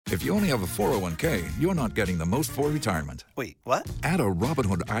If you only have a 401k, you're not getting the most for retirement. Wait, what? Add a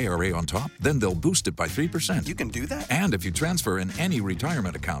Robinhood IRA on top, then they'll boost it by 3%. You can do that? And if you transfer in any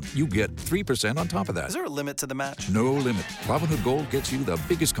retirement account, you get 3% on top of that. Is there a limit to the match? No limit. Robinhood Gold gets you the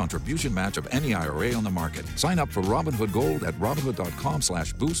biggest contribution match of any IRA on the market. Sign up for Robinhood Gold at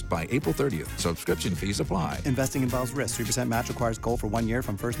Robinhood.com/boost by April 30th. Subscription fees apply. Investing involves risk. 3% match requires gold for 1 year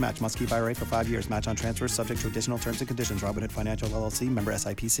from first match. Must keep IRA for 5 years. Match on transfers subject to additional terms and conditions. Robinhood Financial LLC, member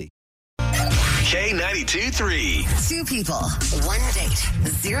SIPC. K92-3. Two people, one date,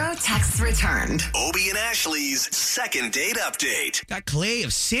 0 texts returned. Obie and Ashley's second date update. Got Clay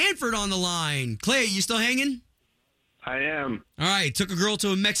of Sanford on the line. Clay, you still hanging? I am. All right, took a girl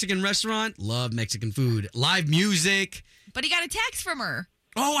to a Mexican restaurant. Love Mexican food. Live music. But he got a text from her.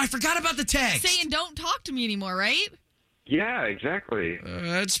 Oh, I forgot about the text. Saying don't talk to me anymore, right? Yeah, exactly.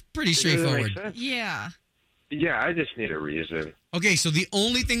 That's pretty straightforward. Yeah. Yeah, I just need a reason. Okay, so the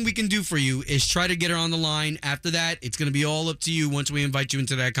only thing we can do for you is try to get her on the line. After that, it's going to be all up to you once we invite you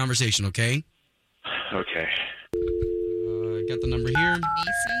into that conversation, okay? Okay. Got the number here.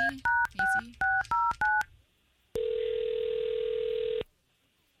 Maci?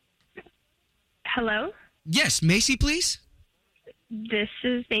 Hello? Yes, Maci, please. This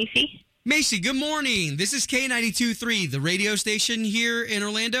is Maci. Maci, good morning. This is K92.3, the radio station here in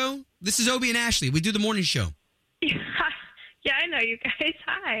Orlando. This is Obie and Ashley. We do the morning show. Yeah, I know you guys.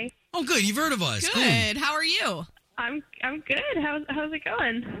 Hi. Oh, good. You've heard of us. Good. Cool. How are you? I'm good. How's it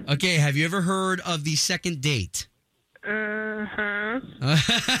going? Okay, have you ever heard of the second date? Uh-huh.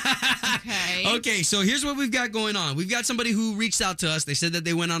 Okay. Okay, so here's what we've got going on. We've got somebody who reached out to us. They said that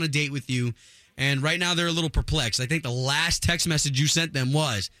they went on a date with you, and right now they're a little perplexed. I think the last text message you sent them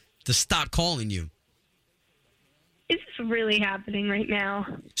was to stop calling you. Is this really happening right now?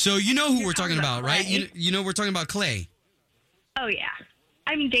 So you know who we're talking about, right? You know we're talking about Clay. Oh, yeah.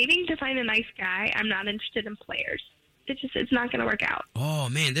 I'm dating to find a nice guy. I'm not interested in players. It's not going to work out. Oh,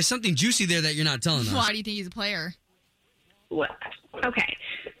 man, there's something juicy there that you're not telling us. Why do you think he's a player? Well, okay.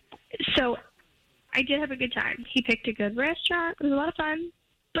 So I did have a good time. He picked a good restaurant. It was a lot of fun.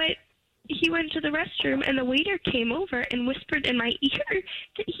 But he went to the restroom, and the waiter came over and whispered in my ear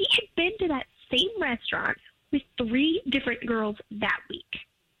that he had been to that same restaurant with 3 different girls that week.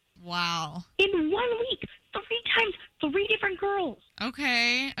 Wow. In 1 week, 3 times, 3 different girls.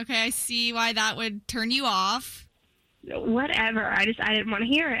 Okay, I see why that would turn you off. Whatever. I didn't want to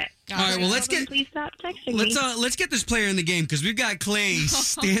hear it. All right, well, Please stop texting me. Let's get this player in the game because we've got Clay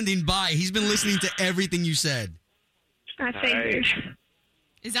standing by. He's been listening to everything you said. I figured.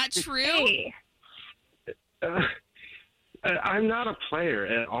 Is that true? Hey. I'm not a player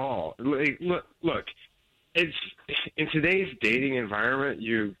at all. Like, look, it's in today's dating environment,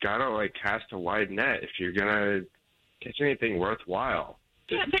 you gotta cast a wide net if you're gonna catch anything worthwhile.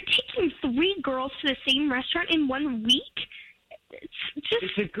 Yeah, but taking 3 girls to the same restaurant in 1 week?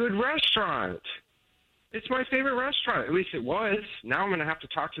 It's a good restaurant. It's my favorite restaurant. At least it was. Now I'm going to have to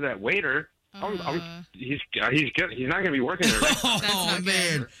talk to that waiter. He's not going to be working there. Oh,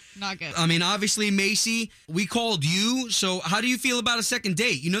 man. Not good. I mean, obviously, Maci, we called you. So how do you feel about a second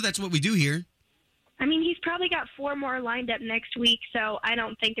date? You know that's what we do here. I mean, he's probably got 4 more lined up next week, so I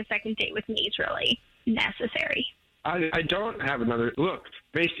don't think a second date with me is really necessary. I don't have another... Look,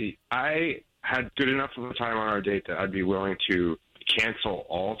 Maci, I had good enough of a time on our date that I'd be willing to cancel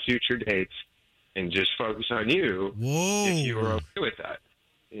all future dates and just focus on you. Whoa. If you were okay with that,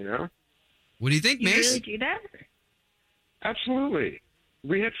 you know? What do you think, Mace? You really do that? Absolutely.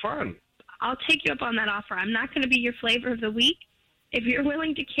 We had fun. I'll take you up on that offer. I'm not going to be your flavor of the week. If you're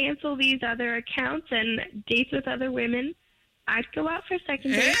willing to cancel these other accounts and dates with other women, I'd go out for a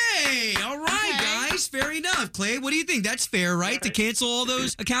second date. Hey, all right, guys. Fair enough. Clay, what do you think? That's fair, right? To cancel all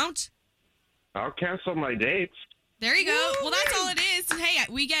those accounts? I'll cancel my dates. There you go. Well, that's all it is. Hey,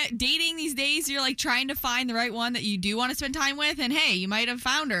 we get dating these days. You're trying to find the right one that you do want to spend time with. And hey, you might have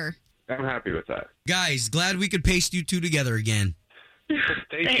found her. I'm happy with that. Guys, glad we could paste you two together again.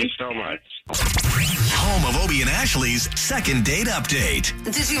 Thank you so much. Home of Obie and Ashley's second date update.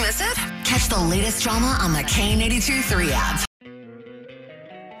 Did you miss it? Catch the latest drama on the K82-3 app.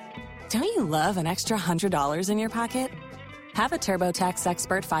 Don't you love an extra $100 in your pocket? Have a TurboTax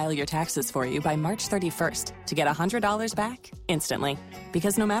expert file your taxes for you by March 31st to get $100 back instantly.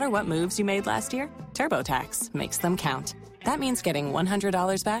 Because no matter what moves you made last year, TurboTax makes them count. That means getting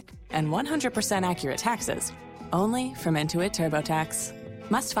 $100 back and 100% accurate taxes only from Intuit TurboTax.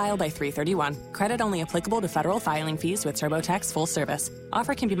 Must file by 3/31. Credit only applicable to federal filing fees with TurboTax full service.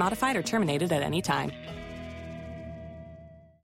 Offer can be modified or terminated at any time.